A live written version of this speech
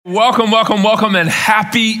Welcome, welcome, welcome, and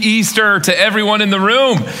happy Easter to everyone in the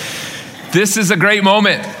room. This is a great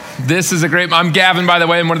moment. I'm Gavin, by the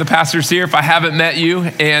way. I'm one of the pastors here, if I haven't met you,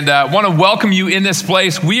 and want to welcome you in this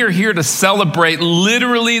place. We are here to celebrate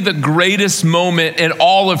literally the greatest moment in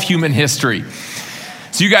all of human history.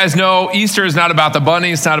 So you guys know Easter is not about the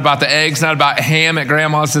bunny, it's not about the eggs, not about ham at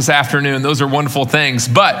grandma's this afternoon. Those are wonderful things.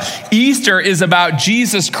 But Easter is about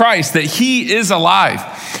Jesus Christ, that he is alive.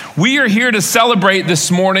 We are here to celebrate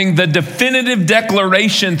this morning the definitive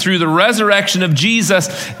declaration through the resurrection of Jesus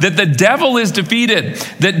that the devil is defeated,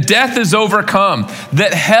 that death is overcome,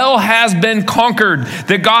 that hell has been conquered,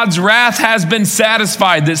 that God's wrath has been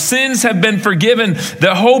satisfied, that sins have been forgiven,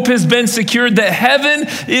 that hope has been secured, that heaven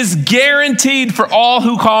is guaranteed for all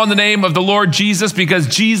who call on the name of the Lord Jesus because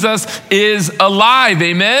Jesus is alive.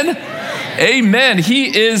 Amen? Amen.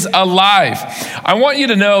 He is alive. I want you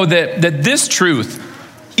to know that this truth,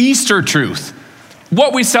 Easter truth,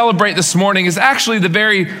 what we celebrate this morning is actually the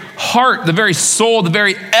very heart, the very soul, the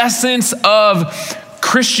very essence of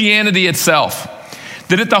Christianity itself.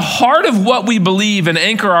 That at the heart of what we believe and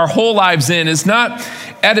anchor our whole lives in is not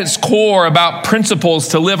at its core about principles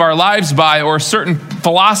to live our lives by or a certain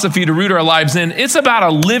philosophy to root our lives in. It's about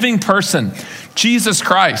a living person, Jesus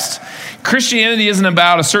Christ. Christianity isn't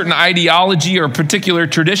about a certain ideology or a particular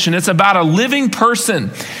tradition. It's about a living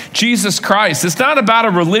person, Jesus Christ. It's not about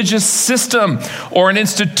a religious system or an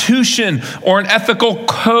institution or an ethical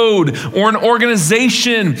code or an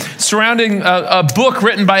organization surrounding a book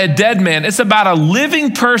written by a dead man. It's about a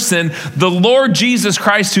living person, the Lord Jesus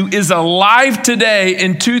Christ, who is alive today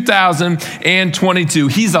in 2022.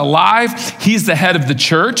 He's alive. He's the head of the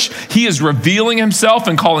church. He is revealing himself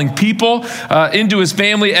and calling people into his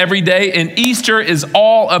family every day. And Easter is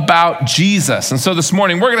all about Jesus. And so this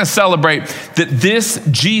morning, we're going to celebrate that this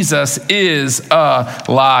Jesus is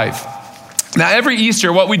alive. Now, every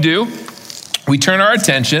Easter, what we do, we turn our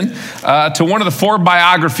attention to one of the 4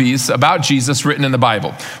 biographies about Jesus written in the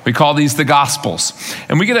Bible. We call these the Gospels.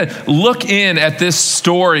 And we get to look in at this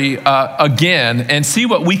story again and see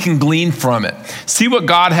what we can glean from it. See what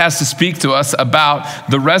God has to speak to us about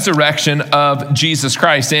the resurrection of Jesus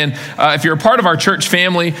Christ. And if you're a part of our church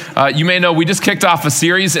family, you may know we just kicked off a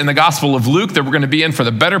series in the Gospel of Luke that we're going to be in for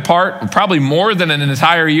the better part, probably more than an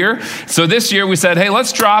entire year. So this year we said, hey,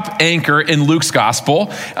 let's drop anchor in Luke's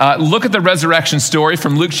Gospel. Look at the resurrection story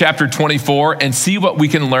from Luke chapter 24 and see what we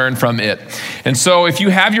can learn from it. And so if you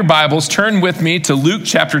have your Bibles, turn with me to Luke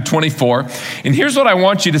chapter 24. And here's what I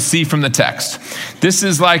want you to see from the text. This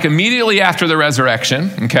is like immediately after the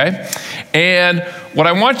resurrection, okay? And what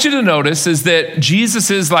I want you to notice is that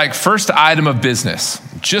Jesus' like first item of business,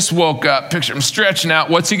 just woke up, picture him stretching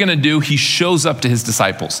out. What's he going to do? He shows up to his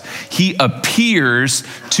disciples. He appears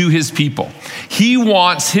to his people. He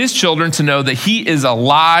wants his children to know that he is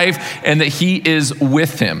alive and that he is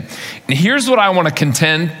with him. And here's what I want to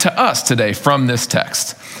contend to us today from this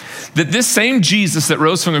text. That this same Jesus that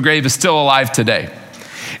rose from the grave is still alive today.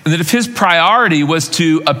 And that if his priority was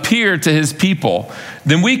to appear to his people,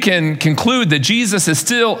 then we can conclude that Jesus is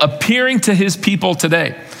still appearing to his people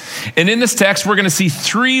today. And in this text, we're going to see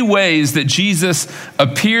 3 ways that Jesus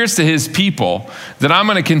appears to his people that I'm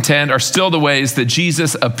going to contend are still the ways that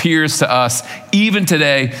Jesus appears to us even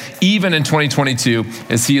today, even in 2022,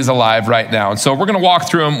 as he is alive right now. And so we're going to walk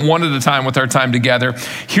through them one at a time with our time together.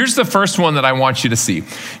 Here's the first one that I want you to see.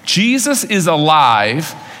 Jesus is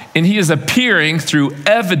alive, and he is appearing through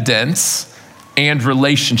evidence and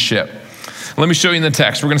relationship. Let me show you in the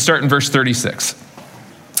text. We're going to start in verse 36.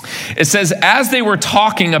 It says, as they were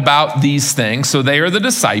talking about these things, so they are the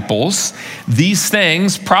disciples, these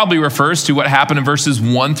things probably refers to what happened in verses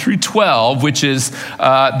 1 through 12, which is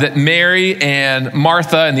that Mary and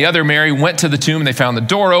Martha and the other Mary went to the tomb and they found the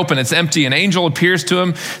door open, it's empty, an angel appears to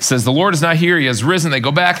him, says the Lord is not here, he has risen. They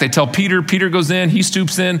go back, they tell Peter, Peter goes in, he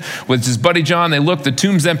stoops in with his buddy John, they look, the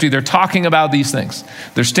tomb's empty, they're talking about these things.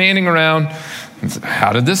 They're standing around,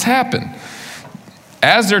 how did this happen?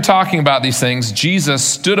 As they're talking about these things, Jesus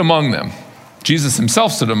stood among them. Jesus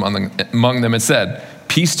himself stood among them and said,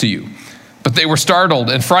 peace to you. But they were startled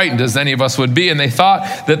and frightened, as any of us would be, and they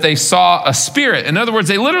thought that they saw a spirit. In other words,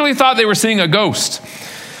 they literally thought they were seeing a ghost.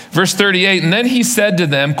 Verse 38, and then he said to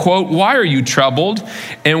them, quote, why are you troubled,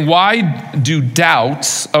 and why do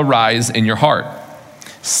doubts arise in your heart?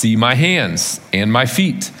 See my hands and my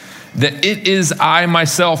feet, that it is I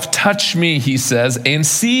myself. Touch me, he says, and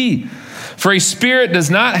see. For a spirit does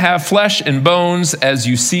not have flesh and bones, as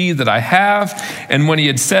you see that I have. And when he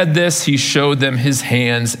had said this, he showed them his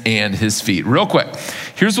hands and his feet. Real quick,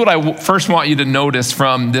 here's what I first want you to notice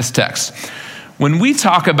from this text. when we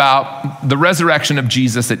talk about the resurrection of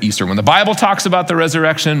Jesus at Easter, when the Bible talks about the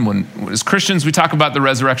resurrection, when as Christians we talk about the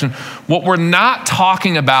resurrection, what we're not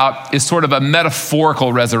talking about is sort of a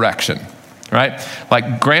metaphorical resurrection, right?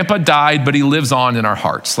 Like grandpa died, but he lives on in our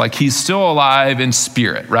hearts. Like he's still alive in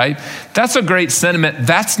spirit, right? That's a great sentiment.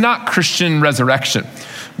 That's not Christian resurrection.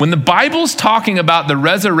 When the Bible's talking about the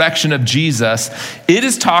resurrection of Jesus, it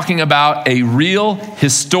is talking about a real,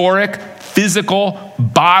 historic, physical,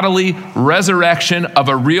 bodily resurrection of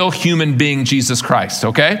a real human being, Jesus Christ,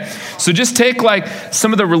 okay? So just take like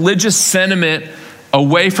some of the religious sentiment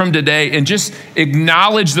away from today and just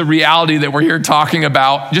acknowledge the reality that we're here talking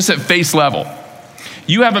about just at face level.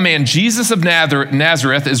 You have a man, Jesus of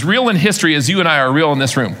Nazareth, as real in history as you and I are real in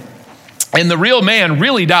this room. And the real man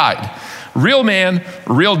really died. Real man,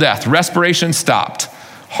 real death. Respiration stopped.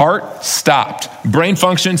 Heart stopped. Brain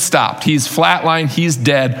function stopped. He's flatlined. He's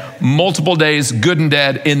dead. Multiple days, good and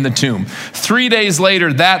dead, in the tomb. 3 days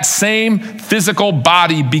later, that same physical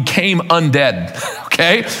body became undead.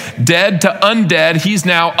 Okay? Dead to undead. He's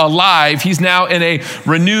now alive. He's now in a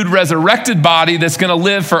renewed, resurrected body that's going to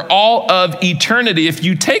live for all of eternity. If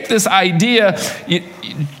you take this idea,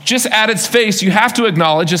 just at its face, you have to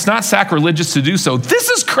acknowledge it's not sacrilegious to do so. This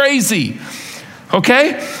is crazy.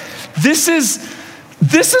 Okay? This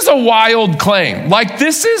is a wild claim. Like,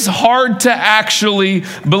 this is hard to actually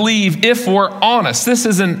believe if we're honest. This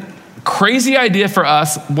is a crazy idea for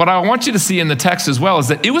us. What I want you to see in the text as well is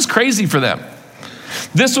that it was crazy for them.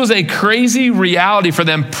 This was a crazy reality for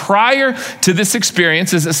them prior to this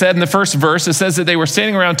experience. As it said in the first verse, it says that they were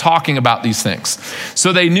standing around talking about these things.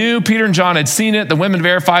 So they knew, Peter and John had seen it, the women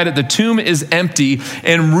verified it, the tomb is empty,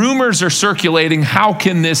 and rumors are circulating. How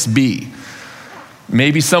can this be?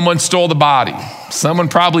 Maybe someone stole the body. Someone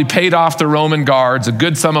probably paid off the Roman guards a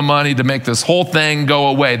good sum of money to make this whole thing go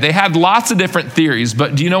away. They had lots of different theories,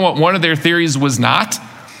 but do you know what one of their theories was not?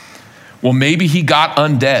 Well, maybe he got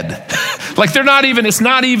undead. Like it's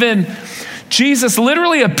not even, Jesus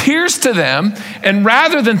literally appears to them, and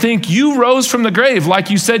rather than think you rose from the grave like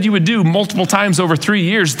you said you would do multiple times over 3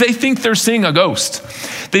 years, they think they're seeing a ghost.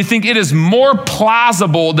 They think it is more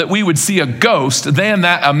plausible that we would see a ghost than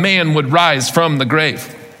that a man would rise from the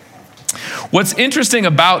grave. What's interesting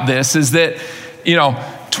about this is that,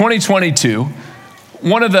 2022,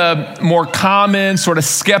 one of the more common sort of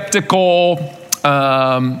skeptical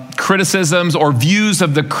criticisms or views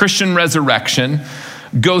of the Christian resurrection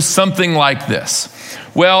goes something like this.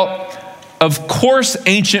 Well, of course,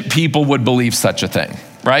 ancient people would believe such a thing,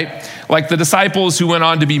 right? Like the disciples who went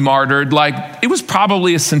on to be martyred, like it was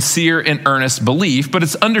probably a sincere and earnest belief, but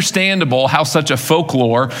it's understandable how such a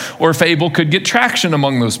folklore or fable could get traction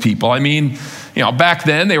among those people. I mean, back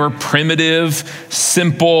then they were primitive,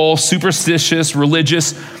 simple, superstitious,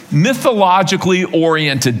 religious, mythologically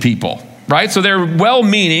oriented people, right? So they're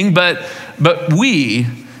well-meaning, but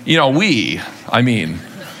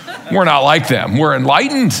we're not like them. We're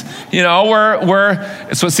enlightened.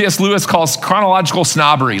 It's what C.S. Lewis calls chronological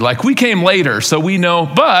snobbery. Like we came later, so we know,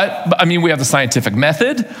 but we have the scientific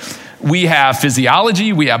method. We have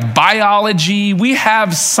physiology. We have biology. We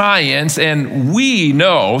have science, and we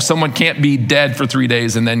know someone can't be dead for 3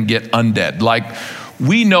 days and then get undead. Like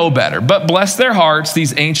we know better. But bless their hearts,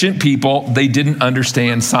 these ancient people, they didn't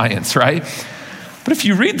understand science, right? But if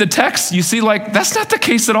you read the text, you see that's not the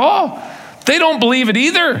case at all. They don't believe it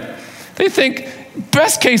either. They think,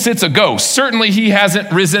 best case, it's a ghost. Certainly he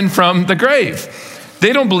hasn't risen from the grave.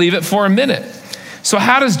 They don't believe it for a minute. So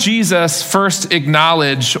how does Jesus first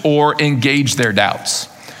acknowledge or engage their doubts?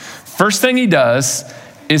 First thing he does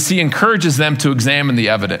is he encourages them to examine the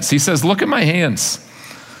evidence. He says, look at my hands.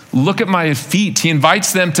 Look at my feet. He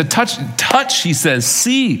invites them to touch, he says,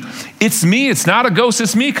 see, it's me. It's not a ghost.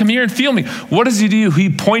 It's me. Come here and feel me. What does he do? He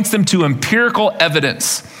points them to empirical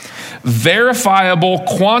evidence, verifiable,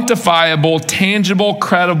 quantifiable, tangible,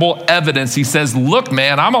 credible evidence. He says, look,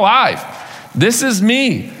 man, I'm alive. This is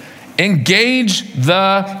me. Engage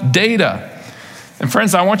the data. And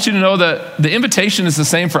friends, I want you to know that the invitation is the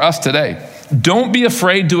same for us today. Don't be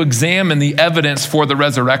afraid to examine the evidence for the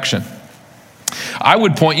resurrection. I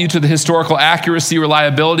would point you to the historical accuracy,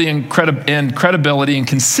 reliability, and credibility and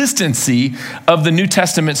consistency of the New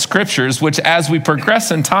Testament scriptures, which as we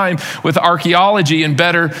progress in time with archaeology and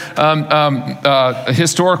better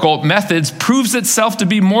historical methods, proves itself to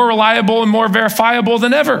be more reliable and more verifiable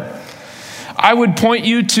than ever. I would point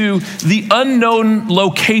you to the unknown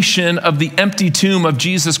location of the empty tomb of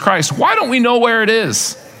Jesus Christ. Why don't we know where it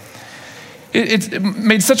is? It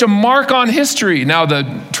made such a mark on history. Now,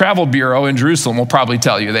 the travel bureau in Jerusalem will probably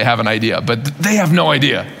tell you they have an idea, but they have no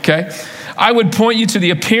idea, okay? I would point you to the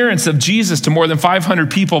appearance of Jesus to more than 500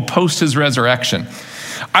 people post his resurrection.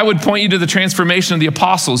 I would point you to the transformation of the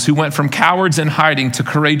apostles who went from cowards in hiding to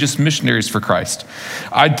courageous missionaries for Christ.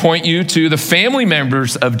 I'd point you to the family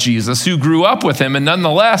members of Jesus who grew up with him and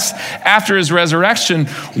nonetheless, after his resurrection,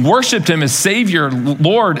 worshiped him as Savior,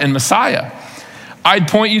 Lord, and Messiah. I'd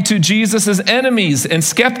point you to Jesus' enemies and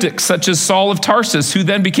skeptics such as Saul of Tarsus, who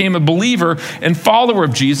then became a believer and follower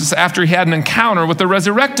of Jesus after he had an encounter with the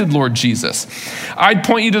resurrected Lord Jesus. I'd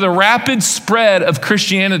point you to the rapid spread of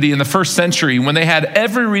Christianity in the first century when they had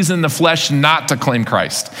every reason in the flesh not to claim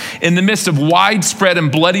Christ. In the midst of widespread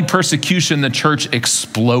and bloody persecution, the church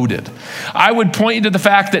exploded. I would point you to the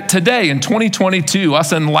fact that today in 2022,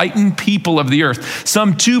 us enlightened people of the earth,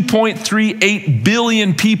 some 2.38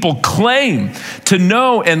 billion people claim to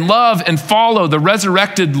know and love and follow the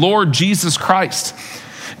resurrected Lord Jesus Christ.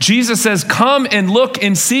 Jesus says, come and look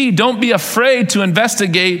and see. Don't be afraid to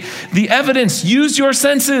investigate the evidence. Use your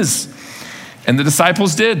senses. And the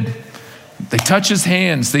disciples did. They touch his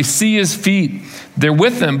hands. They see his feet. They're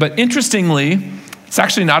with him. But interestingly, it's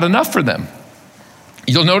actually not enough for them.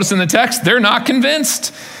 You'll notice in the text, they're not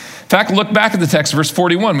convinced. In fact, look back at the text, verse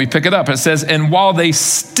 41. We pick it up. It says, and while they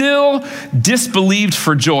still disbelieved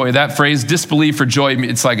for joy, that phrase, disbelieve for joy,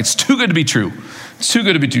 it's like it's too good to be true. It's too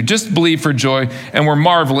good to be true. Just believe for joy, and were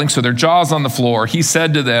marveling, so their jaws on the floor. He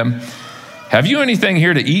said to them, have you anything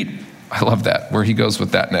here to eat? I love that, where he goes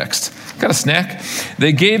with that next. Got a snack?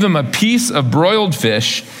 They gave him a piece of broiled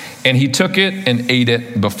fish, and he took it and ate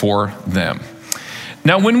it before them.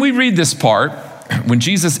 Now, when we read this part, when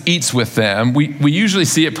Jesus eats with them, we usually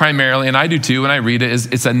see it primarily, and I do too when I read it, is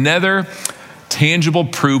it's another tangible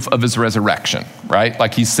proof of his resurrection, right?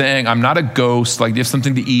 Like he's saying, I'm not a ghost. Like, you have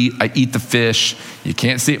something to eat. I eat the fish. You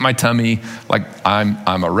can't see it in my tummy. Like,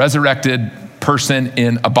 I'm a resurrected person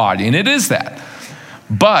in a body. And it is that.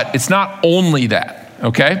 But it's not only that,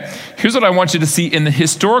 okay? Here's what I want you to see in the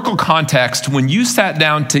historical context. When you sat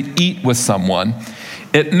down to eat with someone,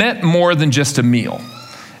 it meant more than just a meal.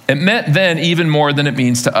 It meant then even more than it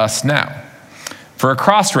means to us now. For a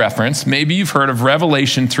cross-reference, maybe you've heard of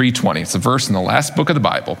Revelation 3:20. It's a verse in the last book of the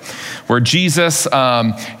Bible where Jesus,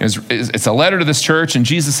 it's a letter to this church, and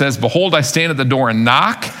Jesus says, behold, I stand at the door and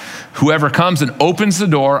knock. Whoever comes and opens the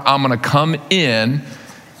door, I'm going to come in.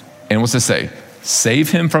 And what's it say?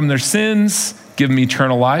 Save him from their sins, give him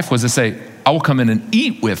eternal life. What's it say? I will come in and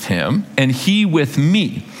eat with him, and he with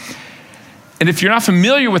me. And if you're not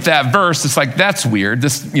familiar with that verse, it's like, that's weird.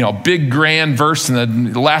 This, big grand verse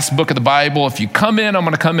in the last book of the Bible. If you come in, I'm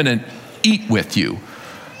going to come in and eat with you.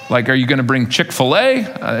 Like, are you going to bring Chick-fil-A?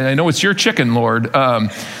 I know it's your chicken, Lord.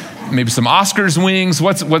 Maybe some Oscar's wings.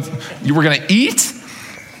 What you were going to eat?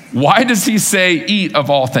 Why does he say eat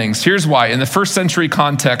of all things? Here's why. In the first century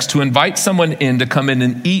context, to invite someone in to come in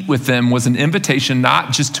and eat with them was an invitation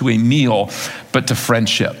not just to a meal, but to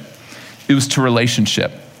friendship. It was to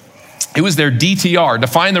relationship. It was their DTR,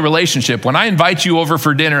 define the relationship. When I invite you over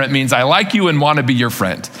for dinner, it means I like you and want to be your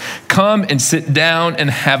friend. Come and sit down and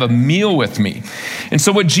have a meal with me. And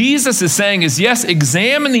so what Jesus is saying is, yes,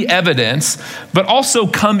 examine the evidence, but also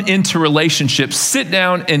come into relationship. Sit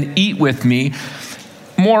down and eat with me.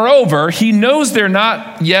 Moreover, he knows they're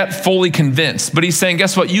not yet fully convinced, but he's saying,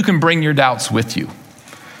 guess what? You can bring your doubts with you.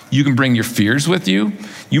 You can bring your fears with you.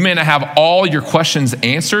 You may not have all your questions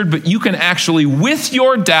answered, but you can actually, with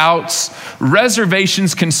your doubts,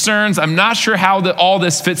 reservations, concerns, I'm not sure how all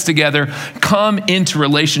this fits together, come into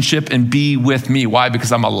relationship and be with me. Why?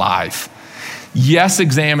 Because I'm alive. Yes,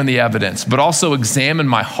 examine the evidence, but also examine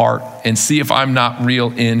my heart and see if I'm not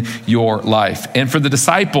real in your life. And for the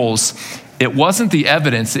disciples, it wasn't the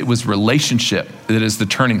evidence, it was relationship that is the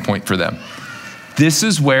turning point for them. This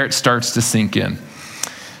is where it starts to sink in.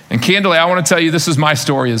 And candidly, I want to tell you, this is my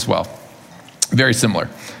story as well. Very similar.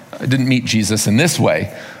 I didn't meet Jesus in this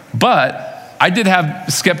way, but I did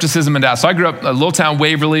have skepticism and doubt. So I grew up in a little town,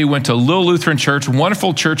 Waverly, went to a little Lutheran church,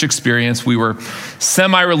 wonderful church experience. We were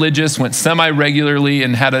semi-religious, went semi-regularly,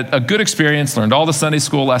 and had a good experience, learned all the Sunday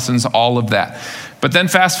school lessons, all of that. But then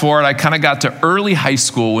fast forward, I kind of got to early high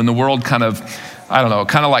school when the world kind of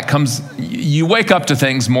comes, you wake up to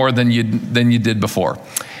things more than you did before.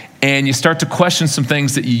 And you start to question some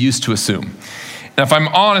things that you used to assume. And if I'm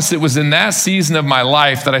honest, it was in that season of my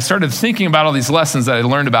life that I started thinking about all these lessons that I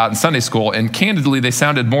learned about in Sunday school. And candidly, they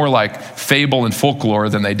sounded more like fable and folklore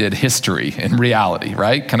than they did history and reality,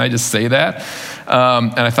 right? Can I just say that?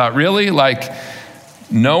 And I thought, really? Like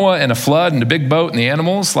Noah and a flood and a big boat and the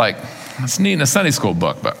animals? Like, that's neat in a Sunday school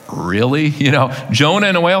book, but really? Jonah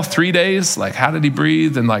and a whale, 3 days? Like, how did he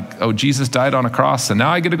breathe? And Jesus died on a cross, and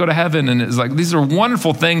now I get to go to heaven. And it's like, these are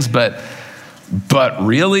wonderful things, but but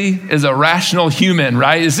really, as a rational human,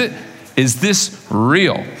 right? Is this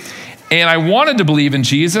real? And I wanted to believe in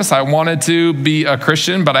Jesus. I wanted to be a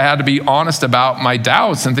Christian, but I had to be honest about my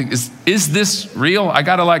doubts and think, is this real? I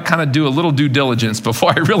got to kind of do a little due diligence before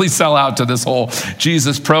I really sell out to this whole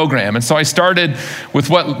Jesus program. And so I started with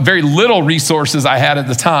what very little resources I had at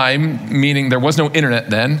the time, meaning there was no internet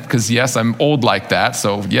then, because yes, I'm old like that.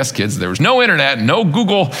 So yes, kids, there was no internet, no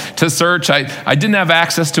Google to search. I didn't have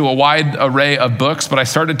access to a wide array of books, but I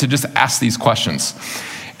started to just ask these questions.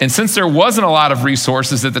 And since there wasn't a lot of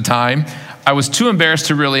resources at the time, I was too embarrassed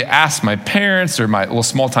to really ask my parents or my little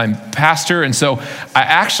small-time pastor. And so I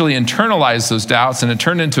actually internalized those doubts, and it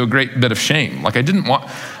turned into a great bit of shame. Like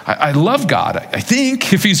I love God, I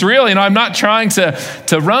think, if he's real. I'm not trying to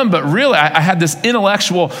run, but really I had this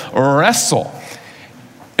intellectual wrestle.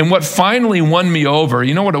 And what finally won me over,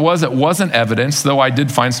 you know what it was? It wasn't evidence, though I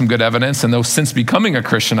did find some good evidence. And though since becoming a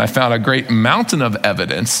Christian, I found a great mountain of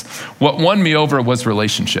evidence, what won me over was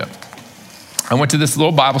relationship. I went to this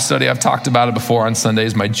little Bible study. I've talked about it before on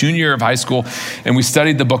Sundays, my junior year of high school, and we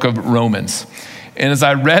studied the book of Romans. And as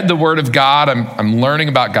I read the word of God, I'm learning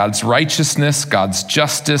about God's righteousness, God's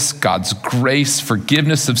justice, God's grace,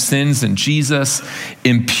 forgiveness of sins in Jesus,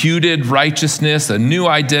 imputed righteousness, a new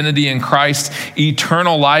identity in Christ,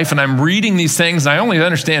 eternal life. And I'm reading these things, and I only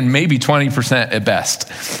understand maybe 20% at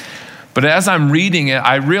best. But as I'm reading it,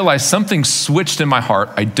 I realized something switched in my heart.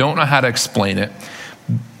 I don't know how to explain it,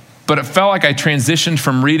 but it felt like I transitioned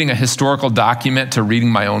from reading a historical document to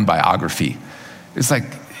reading my own biography. It's like,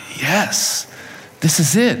 yes, this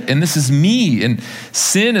is it, and this is me. And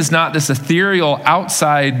sin is not this ethereal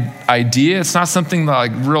outside idea. It's not something that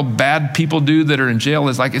like real bad people do that are in jail.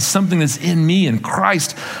 It's something that's in me, and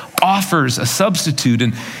Christ offers a substitute.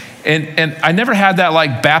 And I never had that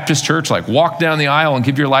like Baptist church, like walk down the aisle and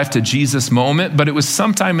give your life to Jesus moment, but it was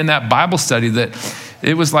sometime in that Bible study that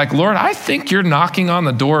it was like, Lord, I think you're knocking on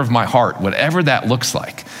the door of my heart, whatever that looks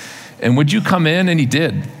like. And would you come in? And he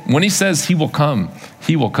did. When he says he will come,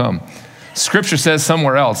 he will come. Scripture says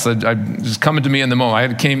somewhere else, just coming to me in the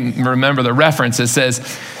moment, I can't remember the reference. It says,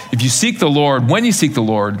 if you seek the Lord, when you seek the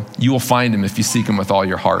Lord, you will find him if you seek him with all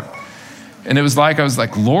your heart. And it was like, I was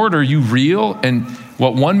like, Lord, are you real? And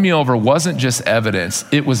what won me over wasn't just evidence.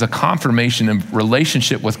 It was a confirmation of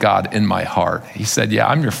relationship with God in my heart. He said, yeah,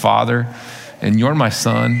 I'm your father and you're my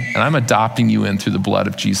son, and I'm adopting you in through the blood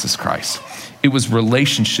of Jesus Christ. It was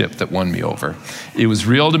relationship that won me over. It was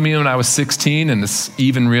real to me when I was 16, and it's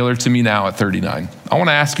even realer to me now at 39. I want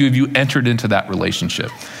to ask you, have you entered into that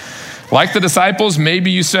relationship? Like the disciples,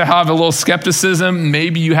 maybe you still have a little skepticism.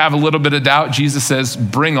 Maybe you have a little bit of doubt. Jesus says,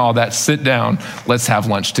 bring all that, sit down, let's have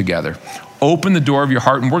lunch together. Open the door of your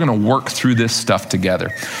heart, and we're going to work through this stuff together.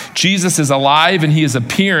 Jesus is alive, and he is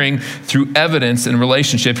appearing through evidence and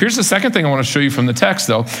relationship. Here's the second thing I want to show you from the text,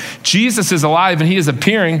 though. Jesus is alive, and he is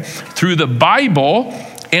appearing through the Bible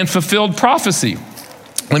and fulfilled prophecy.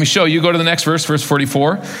 Let me show you. Go to the next verse, verse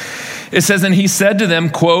 44. It says, and he said to them,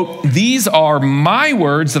 quote, these are my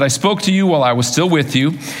words that I spoke to you while I was still with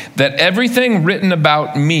you, that everything written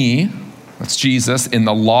about me, that's Jesus, in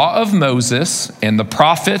the law of Moses and the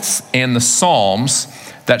prophets and the Psalms,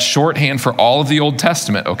 that shorthand for all of the Old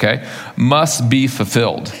Testament, okay, must be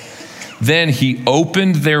fulfilled. Then he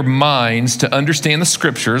opened their minds to understand the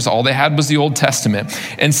scriptures. All they had was the Old Testament,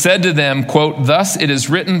 and said to them, quote, thus it is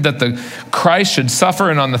written that the Christ should suffer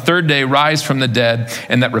and on the third day rise from the dead,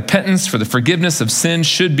 and that repentance for the forgiveness of sins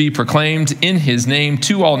should be proclaimed in his name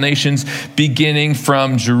to all nations, beginning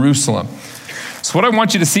from Jerusalem. So what I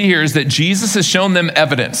want you to see here is that Jesus has shown them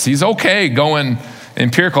evidence. He's okay going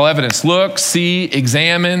empirical evidence. Look, see,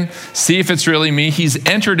 examine, see if it's really me. He's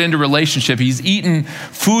entered into relationship. He's eaten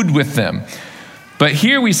food with them. But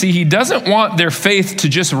here we see he doesn't want their faith to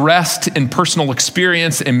just rest in personal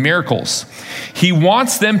experience and miracles. He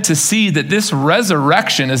wants them to see that this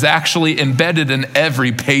resurrection is actually embedded in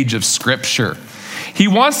every page of Scripture. He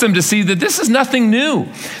wants them to see that this is nothing new.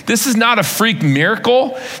 This is not a freak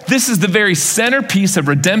miracle. This is the very centerpiece of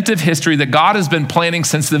redemptive history that God has been planning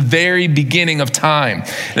since the very beginning of time.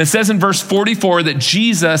 And it says in verse 44 that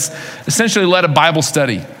Jesus essentially led a Bible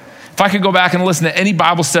study. If I could go back and listen to any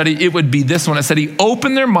Bible study, it would be this one. It said he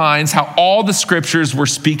opened their minds how all the scriptures were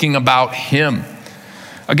speaking about him.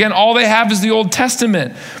 Again, all they have is the Old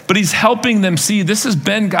Testament, but he's helping them see this has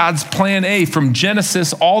been God's plan A from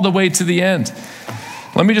Genesis all the way to the end.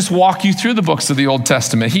 Let me just walk you through the books of the Old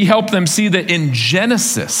Testament. He helped them see that in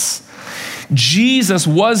Genesis, Jesus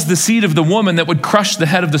was the seed of the woman that would crush the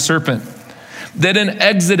head of the serpent. That in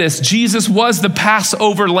Exodus, Jesus was the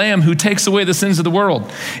Passover lamb who takes away the sins of the world.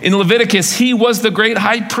 In Leviticus, he was the great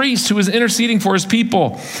high priest who was interceding for his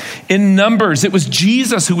people. In Numbers, it was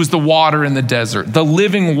Jesus who was the water in the desert, the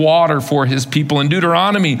living water for his people. In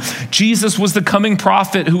Deuteronomy, Jesus was the coming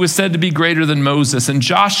prophet who was said to be greater than Moses. In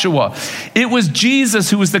Joshua, it was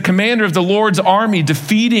Jesus who was the commander of the Lord's army,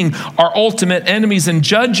 defeating our ultimate enemies. In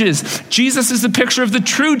Judges, Jesus is the picture of the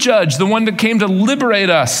true judge, the one that came to liberate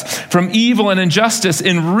us from evil and injustice.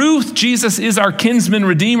 In Ruth, Jesus is our kinsman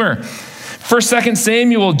redeemer. 1st, 2nd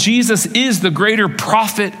Samuel, Jesus is the greater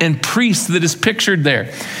prophet and priest that is pictured there.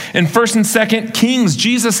 In 1st and 2nd Kings,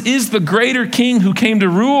 Jesus is the greater king who came to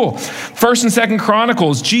rule. 1st and 2nd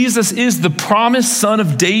Chronicles, Jesus is the promised son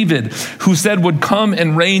of David who said would come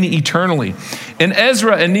and reign eternally. In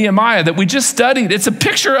Ezra and Nehemiah that we just studied, it's a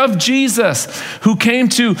picture of Jesus who came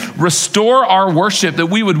to restore our worship, that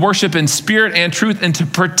we would worship in spirit and truth and to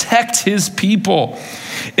protect his people.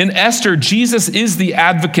 In Esther, Jesus is the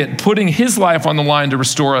advocate, putting his life on the line to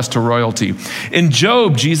restore us to royalty. In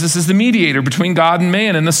Job, Jesus is the mediator between God and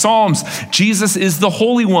man. In the Psalms, Jesus is the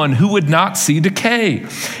Holy One who would not see decay.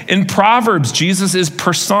 In Proverbs, Jesus is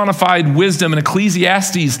personified wisdom. In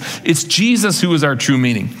Ecclesiastes, it's Jesus who is our true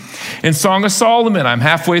meaning. In Song of Solomon, I'm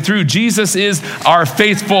halfway through, Jesus is our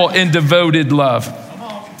faithful and devoted love.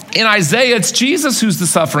 In Isaiah, it's Jesus who's the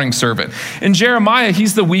suffering servant. In Jeremiah,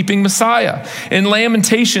 he's the weeping Messiah. In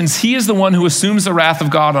Lamentations, he is the one who assumes the wrath of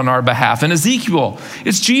God on our behalf. In Ezekiel,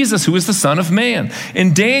 it's Jesus who is the Son of Man.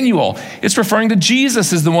 In Daniel, it's referring to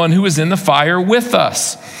Jesus as the one who is in the fire with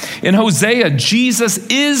us. In Hosea, Jesus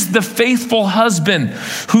is the faithful husband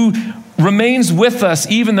who remains with us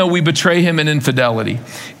even though we betray him in infidelity.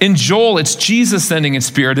 In Joel, it's Jesus sending his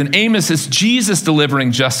spirit. In Amos, it's Jesus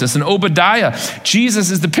delivering justice. In Obadiah,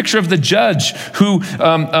 Jesus is the picture of the judge who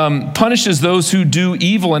punishes those who do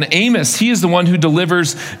evil. In Amos, he is the one who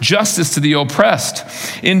delivers justice to the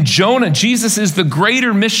oppressed. In Jonah, Jesus is the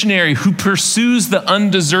greater missionary who pursues the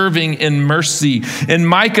undeserving in mercy. In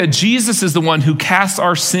Micah, Jesus is the one who casts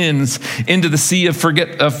our sins into the sea of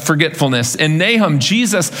forgetfulness. In Nahum,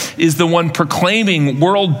 Jesus is the one proclaiming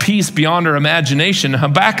world peace beyond our imagination. In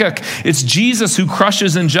Habakkuk, it's Jesus who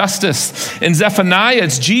crushes injustice. In Zephaniah,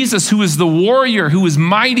 it's Jesus who is the warrior who is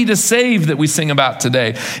mighty to save that we sing about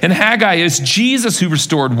today. In Haggai, it's Jesus who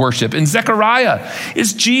restored worship. In Zechariah,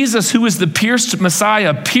 it's Jesus who is the pierced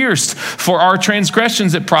Messiah, pierced for our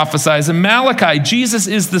transgressions, it prophesies. In Malachi, Jesus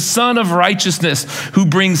is the Son of righteousness who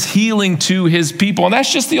brings healing to his people. And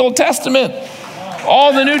that's just the Old Testament.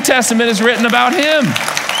 All the New Testament is written about him.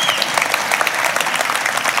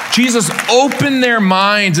 Jesus opened their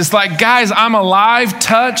minds. It's like, guys, I'm alive,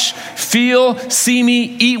 touch, feel, see me,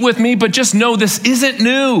 eat with me, but just know this isn't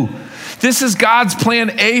new. This is God's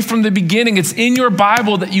plan A from the beginning. It's in your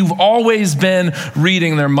Bible that you've always been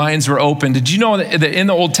reading. Their minds were open. Did you know that in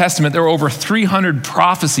the Old Testament, there were over 300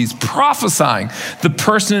 prophecies prophesying the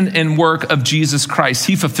person and work of Jesus Christ?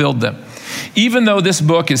 He fulfilled them. Even though this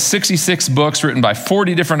book is 66 books written by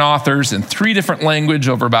 40 different authors in 3 different languages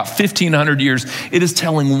over about 1,500 years, it is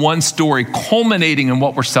telling one story culminating in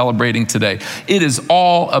what we're celebrating today. It is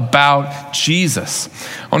all about Jesus.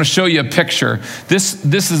 I want to show you a picture. This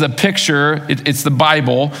is a picture. It's the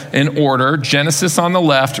Bible in order. Genesis on the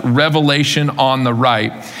left, Revelation on the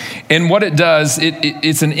right. And what it does,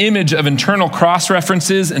 it's an image of internal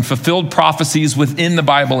cross-references and fulfilled prophecies within the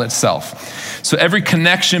Bible itself. So every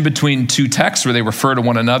connection between two texts where they refer to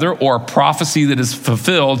one another or a prophecy that is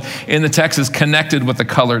fulfilled in the text is connected with a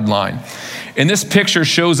colored line. And this picture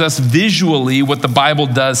shows us visually what the Bible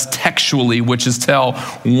does textually, which is tell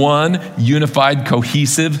one unified,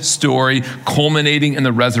 cohesive story culminating in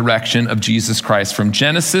the resurrection of Jesus Christ. From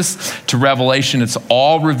Genesis to Revelation, it's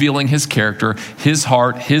all revealing his character, his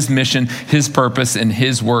heart, his mission, his purpose, and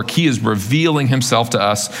his work. He is revealing himself to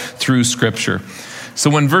us through Scripture. So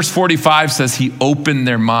when verse 45 says he opened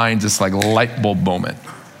their minds, it's like a light bulb moment.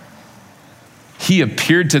 He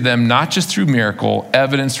appeared to them not just through miracle,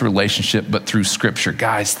 evidence, relationship, but through Scripture.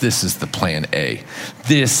 Guys, this is the plan A.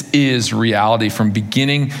 This is reality from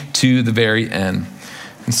beginning to the very end.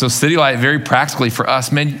 And so City Light, very practically for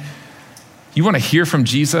us, man, you want to hear from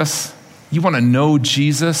Jesus? You want to know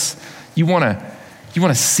Jesus? You want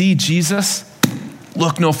to see Jesus?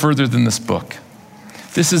 Look no further than this book.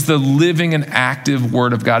 This is the living and active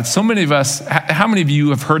Word of God. So many of us, how many of you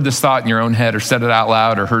have heard this thought in your own head or said it out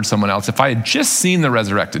loud or heard someone else? If I had just seen the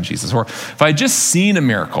resurrected Jesus, or if I had just seen a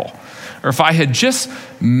miracle, or if I had just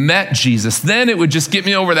met Jesus, then it would just get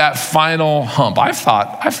me over that final hump. I've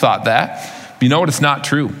thought that. But you know what? It's not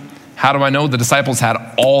true. How do I know? The disciples had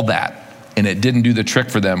all that and it didn't do the trick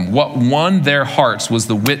for them. What won their hearts was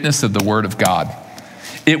the witness of the word of God.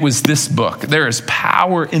 It was this book. There is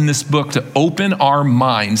power in this book to open our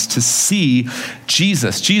minds to see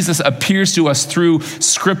Jesus. Jesus appears to us through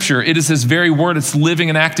Scripture. It is his very word. It's living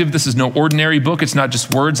and active. This is no ordinary book. It's not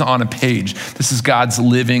just words on a page. This is God's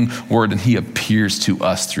living word, and he appears to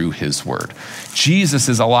us through his word. Jesus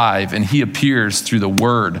is alive, and he appears through the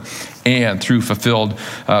word and through fulfilled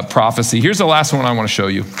prophecy. Here's the last one I want to show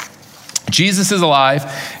you. Jesus is alive,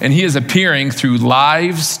 and he is appearing through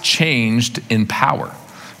lives changed in power.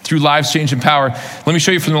 Through lives changed in power. Let me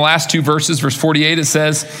show you from the last two verses. Verse 48, it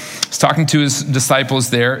says, he's talking to his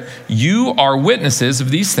disciples there, "You are witnesses of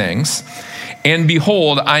these things, and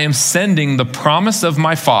behold, I am sending the promise of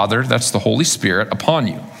my Father," that's the Holy Spirit, "upon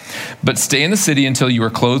you. But stay in the city until you are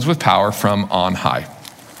clothed with power from on high."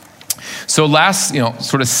 So last,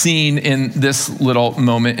 sort of scene in this little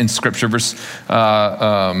moment in Scripture, verse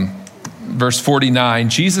 49,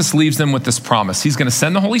 Jesus leaves them with this promise. He's going to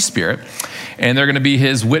send the Holy Spirit, and they're going to be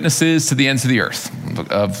his witnesses to the ends of the earth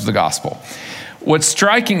of the gospel. What's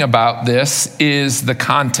striking about this is the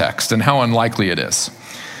context and how unlikely it is.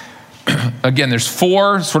 Again, there's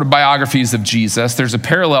 4 sort of biographies of Jesus. There's a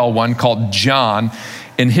parallel one called John.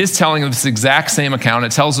 In his telling of this exact same account,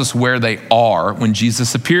 it tells us where they are when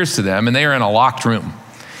Jesus appears to them, and they are in a locked room.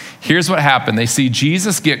 Here's what happened. They see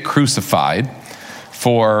Jesus get crucified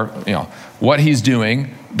for what he's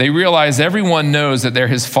doing. They realize everyone knows that they're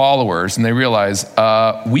his followers, and they realize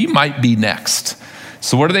we might be next.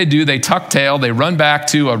 So what do? They tuck tail, they run back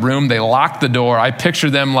to a room, they lock the door. I picture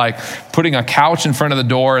them like putting a couch in front of the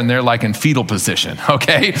door, and they're like in fetal position,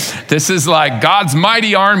 okay? This is like God's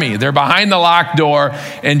mighty army. They're behind the locked door,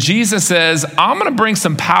 and Jesus says, I'm gonna bring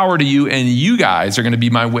some power to you, and you guys are gonna be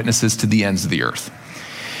my witnesses to the ends of the earth.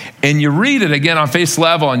 And you read it again on face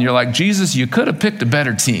level, and you're like, Jesus, you could have picked a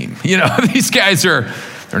better team. These guys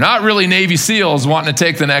they're not really Navy SEALs wanting to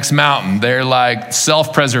take the next mountain. They're like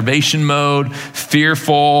self-preservation mode,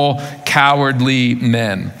 fearful, cowardly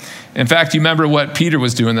men. In fact, you remember what Peter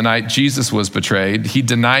was doing the night Jesus was betrayed. He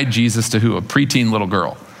denied Jesus to who? A preteen little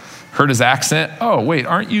girl. Heard his accent. Oh, wait,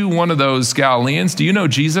 aren't you one of those Galileans? Do you know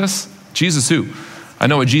Jesus? Jesus who? I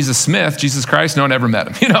know a Jesus Smith, Jesus Christ, no one ever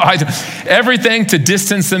met him. Everything to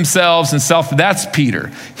distance themselves and that's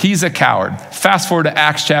Peter. He's a coward. Fast forward to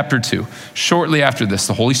Acts chapter 2. Shortly after this,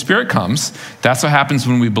 the Holy Spirit comes. That's what happens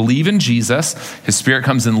when we believe in Jesus. His Spirit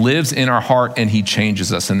comes and lives in our heart, and he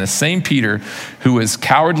changes us. And the same Peter, who is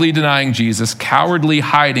cowardly denying Jesus, cowardly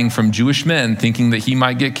hiding from Jewish men, thinking that he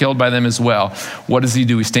might get killed by them as well, what does he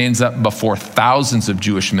do? He stands up before thousands of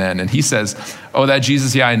Jewish men, and he says, oh, that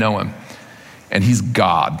Jesus, yeah, I know him. And he's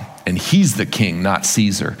God, and he's the king, not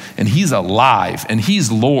Caesar. And he's alive, and he's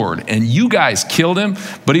Lord. And you guys killed him,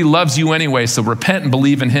 but he loves you anyway. So repent and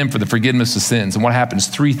believe in him for the forgiveness of sins. And what happens?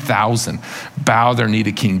 3,000 bow their knee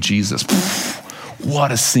to King Jesus.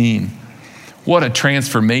 What a scene. What a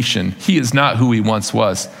transformation. He is not who he once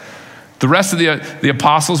was. The rest of the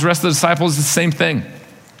apostles, the rest of the disciples, the same thing.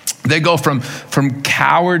 They go from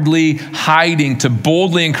cowardly hiding to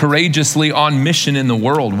boldly and courageously on mission in the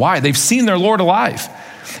world. Why? They've seen their Lord alive.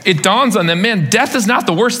 It dawns on them, man, death is not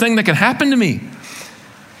the worst thing that can happen to me.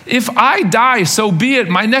 If I die, so be it.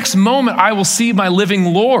 My next moment, I will see my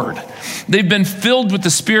living Lord. They've been filled with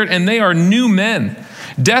the Spirit, and they are new men.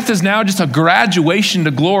 Death is now just a graduation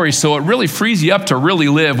to glory, so it really frees you up to really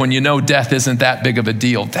live when you know death isn't that big of a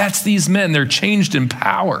deal. That's these men. They're changed in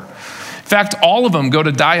power. In fact, all of them go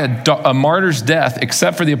to die a martyr's death,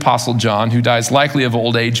 except for the Apostle John, who dies likely of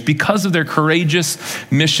old age because of their courageous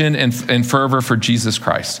mission and fervor for Jesus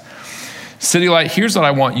Christ. City Light, here's what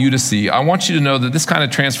I want you to see. I want you to know that this kind of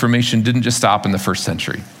transformation didn't just stop in the first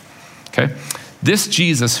century, okay? This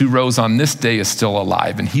Jesus who rose on this day is still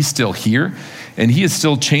alive, and he's still here, and he is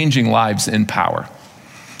still changing lives in power.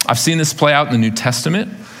 I've seen this play out in the New Testament.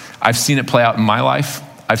 I've seen it play out in my life.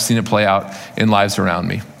 I've seen it play out in lives around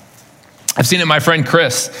me. I've seen it in my friend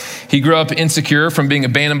Chris. He grew up insecure from being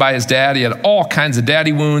abandoned by his dad. He had all kinds of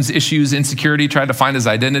daddy wounds, issues, insecurity, tried to find his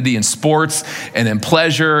identity in sports and in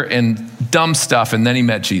pleasure and dumb stuff, and then he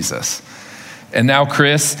met Jesus. And now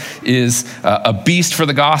Chris is a beast for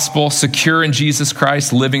the gospel, secure in Jesus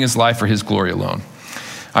Christ, living his life for his glory alone.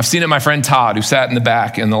 I've seen it in my friend Todd, who sat in the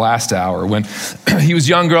back in the last hour. When he was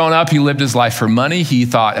young growing up, he lived his life for money. He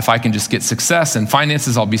thought, if I can just get success and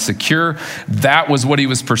finances, I'll be secure. That was what he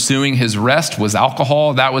was pursuing. His rest was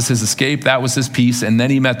alcohol. That was his escape. That was his peace. And then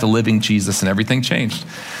he met the living Jesus, and everything changed.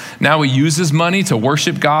 Now he uses money to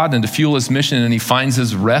worship God and to fuel his mission, and he finds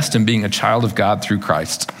his rest in being a child of God through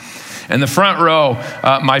Christ. In the front row,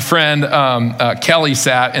 my friend Kelly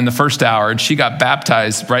sat in the first hour, and she got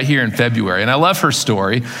baptized right here in February. And I love her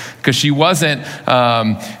story because she wasn't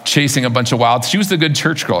chasing a bunch of wild. She was the good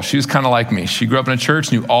church girl. She was kind of like me. She grew up in a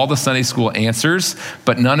church, knew all the Sunday school answers,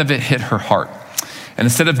 but none of it hit her heart. And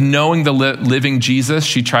instead of knowing the living Jesus,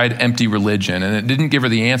 she tried empty religion, and it didn't give her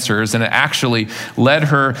the answers, and it actually led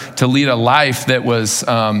her to lead a life that was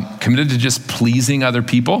committed to just pleasing other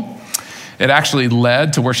people. It actually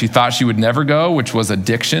led to where she thought she would never go, which was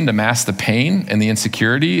addiction, to mask the pain and the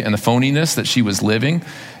insecurity and the phoniness that she was living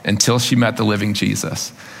until she met the living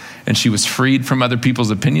Jesus. And she was freed from other people's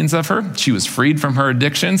opinions of her. She was freed from her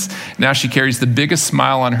addictions. Now she carries the biggest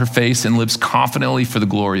smile on her face and lives confidently for the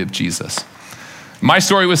glory of Jesus. My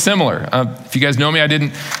story was similar. If you guys know me, I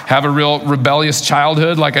didn't have a real rebellious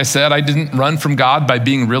childhood. Like I said, I didn't run from God by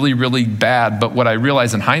being really, really bad. But what I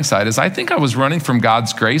realized in hindsight is I think I was running from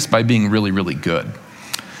God's grace by being really, really good.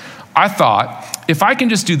 I thought, if I can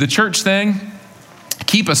just do the church thing,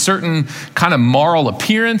 keep a certain kind of moral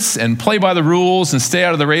appearance and play by the rules and stay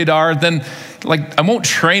out of the radar, then I won't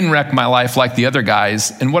train wreck my life like the other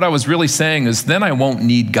guys. And what I was really saying is then I won't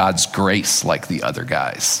need God's grace like the other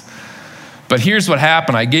guys. But here's what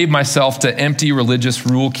happened. I gave myself to empty religious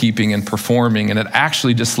rule keeping and performing, and it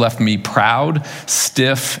actually just left me proud,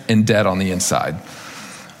 stiff, and dead on the inside.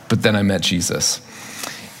 But then I met Jesus.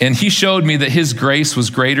 And he showed me that his grace was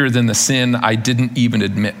greater than the sin I didn't even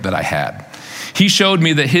admit that I had. He showed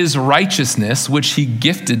me that his righteousness, which he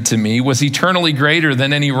gifted to me, was eternally greater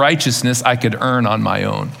than any righteousness I could earn on my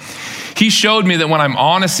own. He showed me that when I'm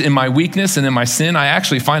honest in my weakness and in my sin, I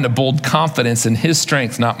actually find a bold confidence in his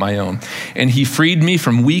strength, not my own. And he freed me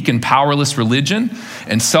from weak and powerless religion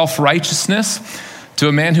and self-righteousness to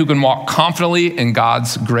a man who can walk confidently in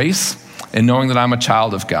God's grace and knowing that I'm a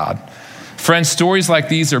child of God. Friends, stories like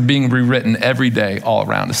these are being rewritten every day all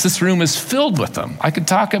around us. This room is filled with them. I could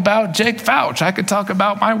talk about Jake Fouch. I could talk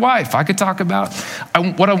about my wife. I could talk about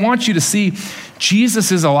what I want you to see.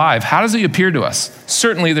 Jesus is alive. How does he appear to us?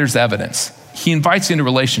 Certainly there's evidence. He invites you into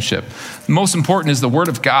relationship. The most important is the word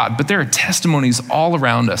of God, but there are testimonies all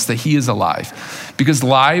around us that he is alive because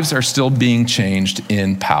lives are still being changed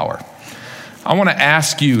in power. I want to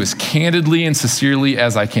ask you as candidly and sincerely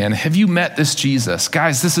as I can, have you met this Jesus?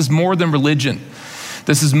 Guys, this is more than religion.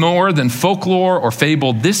 This is more than folklore or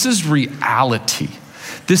fable. This is reality.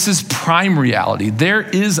 This is prime reality. There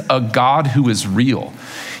is a God who is real.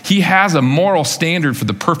 He has a moral standard for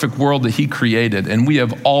the perfect world that he created, and we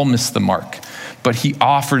have all missed the mark. But he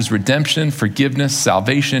offers redemption, forgiveness,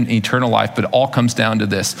 salvation, eternal life, but it all comes down to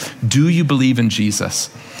this. Do you believe in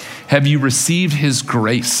Jesus? Have you received his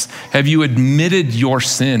grace? Have you admitted your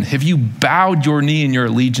sin? Have you bowed your knee in your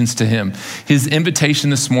allegiance to him? His invitation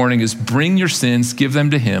this morning is bring your sins, give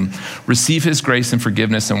them to him, receive his grace and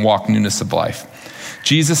forgiveness, and walk newness of life.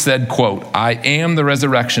 Jesus said, quote, I am the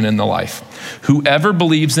resurrection and the life. Whoever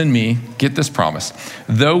believes in me, get this promise,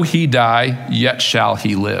 though he die, yet shall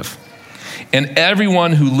he live. And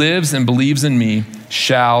everyone who lives and believes in me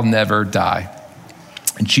shall never die.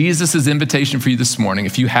 Jesus' invitation for you this morning,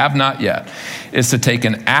 if you have not yet, is to take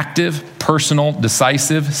an active, personal,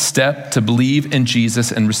 decisive step to believe in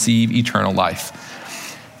Jesus and receive eternal life.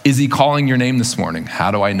 Is he calling your name this morning?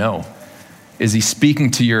 How do I know? Is he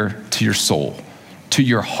speaking to your soul, to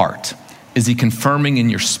your heart? Is he confirming in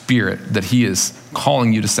your spirit that he is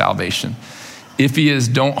calling you to salvation? If he is,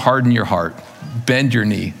 don't harden your heart. Bend your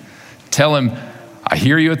knee. Tell him, I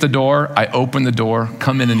hear you at the door. I open the door.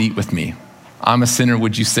 Come in and eat with me. I'm a sinner.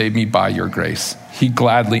 Would you save me by your grace? He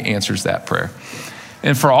gladly answers that prayer.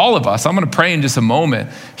 And for all of us, I'm going to pray in just a moment.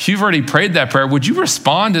 If you've already prayed that prayer, would you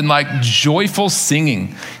respond in joyful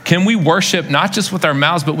singing? Can we worship not just with our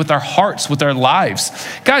mouths, but with our hearts, with our lives?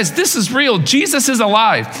 Guys, this is real. Jesus is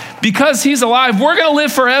alive. Because he's alive, we're going to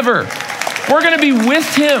live forever. We're going to be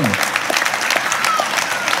with him.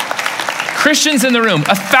 Christians in the room,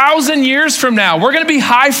 1,000 years from now, we're going to be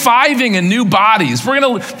high-fiving in new bodies. We're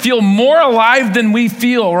going to feel more alive than we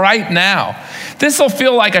feel right now. This will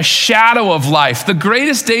feel like a shadow of life. The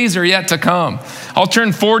greatest days are yet to come. I'll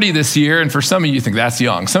turn 40 this year, and for some of you think that's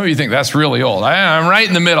young. Some of you think that's really old. I'm right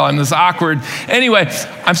in the middle. I'm this awkward. Anyway,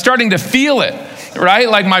 I'm starting to feel it, right?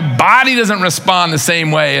 Like my body doesn't respond the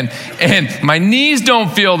same way, and my knees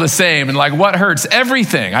don't feel the same, and what hurts?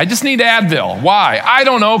 Everything. I just need Advil. Why? I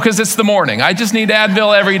don't know, because it's the morning. I just need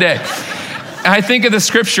Advil every day. I think of the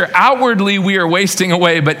scripture, outwardly we are wasting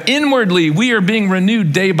away, but inwardly we are being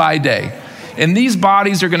renewed day by day. and these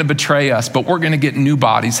bodies are going to betray us, but we're going to get new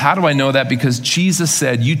bodies. How do I know that? Because Jesus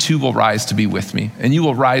said, you too will rise to be with me, and you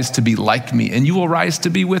will rise to be like me, and you will rise to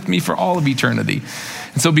be with me for all of eternity.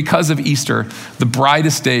 And so because of Easter, the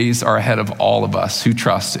brightest days are ahead of all of us who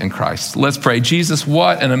trust in Christ. Let's pray. Jesus,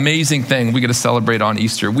 what an amazing thing we get to celebrate on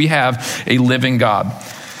Easter. We have a living God.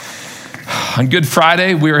 On Good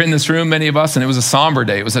Friday, we were in this room, many of us, and it was a somber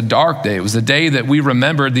day. It was a dark day. It was a day that we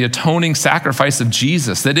remembered the atoning sacrifice of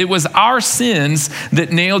Jesus, that it was our sins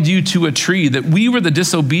that nailed you to a tree, that we were the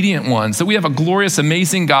disobedient ones, that we have a glorious,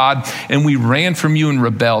 amazing God, and we ran from you and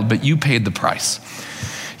rebelled, but you paid the price.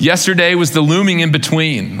 Yesterday was the looming in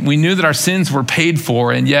between. We knew that our sins were paid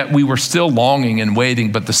for, and yet we were still longing and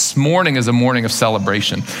waiting. But this morning is a morning of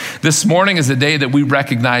celebration. This morning is a day that we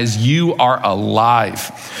recognize you are alive.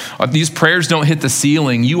 These prayers don't hit the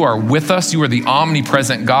ceiling. You are with us. You are the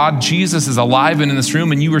omnipresent God. Jesus is alive and in this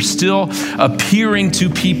room, and you are still appearing to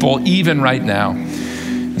people even right now.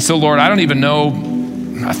 And so, Lord, I don't even know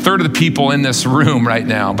a third of the people in this room right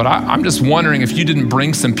now, but I'm just wondering if you didn't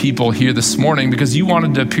bring some people here this morning because you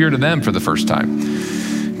wanted to appear to them for the first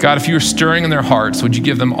time. God, if you were stirring in their hearts, would you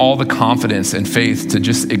give them all the confidence and faith to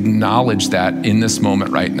just acknowledge that in this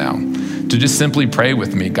moment right now? To just simply pray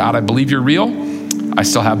with me. God, I believe you're real. I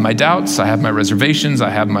still have my doubts. I have my reservations.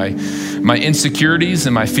 I have my insecurities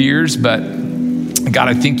and my fears, but God,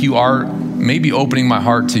 I think you are maybe opening my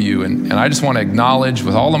heart to you. And I just want to acknowledge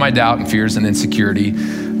with all of my doubt and fears and insecurity,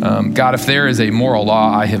 God, if there is a moral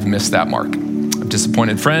law, I have missed that mark. I've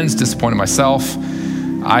disappointed friends, disappointed myself.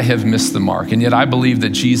 I have missed the mark. And yet I believe that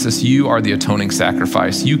Jesus, you are the atoning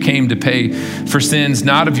sacrifice. You came to pay for sins,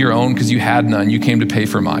 not of your own because you had none. You came to pay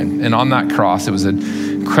for mine. And on that cross, it was an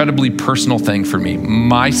incredibly personal thing for me.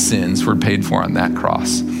 My sins were paid for on that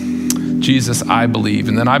cross. Jesus, I believe.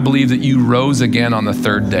 And then I believe that you rose again on the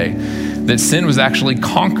third day, that sin was actually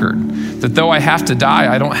conquered, that though I have to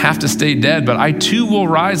die, I don't have to stay dead, but I too will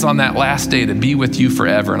rise on that last day to be with you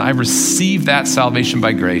forever. And I receive that salvation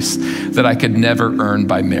by grace that I could never earn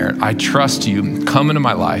by merit. I trust you. Come into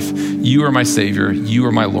my life. You are my Savior. You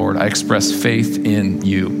are my Lord. I express faith in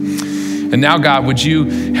you. And now, God, would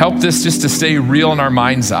you help this just to stay real in our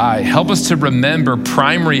mind's eye? Help us to remember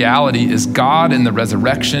prime reality is God and the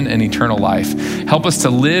resurrection and eternal life. Help us to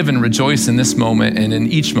live and rejoice in this moment and in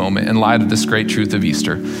each moment in light of this great truth of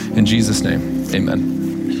Easter. In Jesus' name, amen.